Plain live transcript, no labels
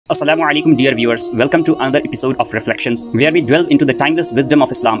Assalamu alaikum dear viewers, welcome to another episode of Reflections where we delve into the timeless wisdom of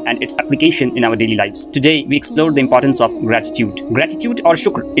Islam and its application in our daily lives. Today we explore the importance of gratitude. Gratitude or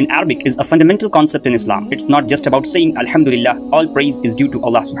shukr in Arabic is a fundamental concept in Islam. It's not just about saying Alhamdulillah, all praise is due to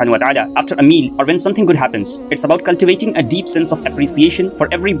Allah subhanahu wa ta'ala after a meal or when something good happens. It's about cultivating a deep sense of appreciation for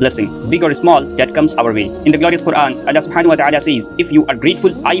every blessing, big or small, that comes our way. In the glorious Quran, Allah subhanahu wa ta'ala says, if you are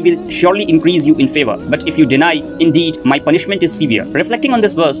grateful, I will surely increase you in favor. But if you deny, indeed my punishment is severe. Reflecting on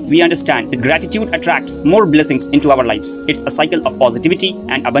this verse, we understand that gratitude attracts more blessings into our lives. It's a cycle of positivity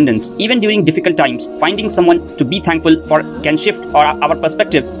and abundance. Even during difficult times, finding someone to be thankful for can shift our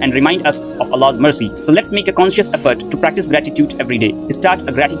perspective and remind us of Allah's mercy. So let's make a conscious effort to practice gratitude every day. Start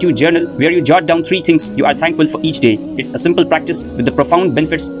a gratitude journal where you jot down 3 things you are thankful for each day. It's a simple practice with the profound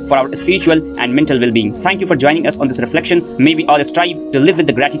benefits for our spiritual and mental well-being. Thank you for joining us on this reflection. May we all strive to live with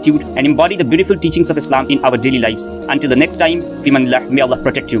the gratitude and embody the beautiful teachings of Islam in our daily lives. Until the next time, fi manillah, may Allah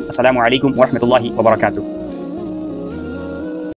protect you. Assalamu alaikum wa rahmatullahi wa barakatuh.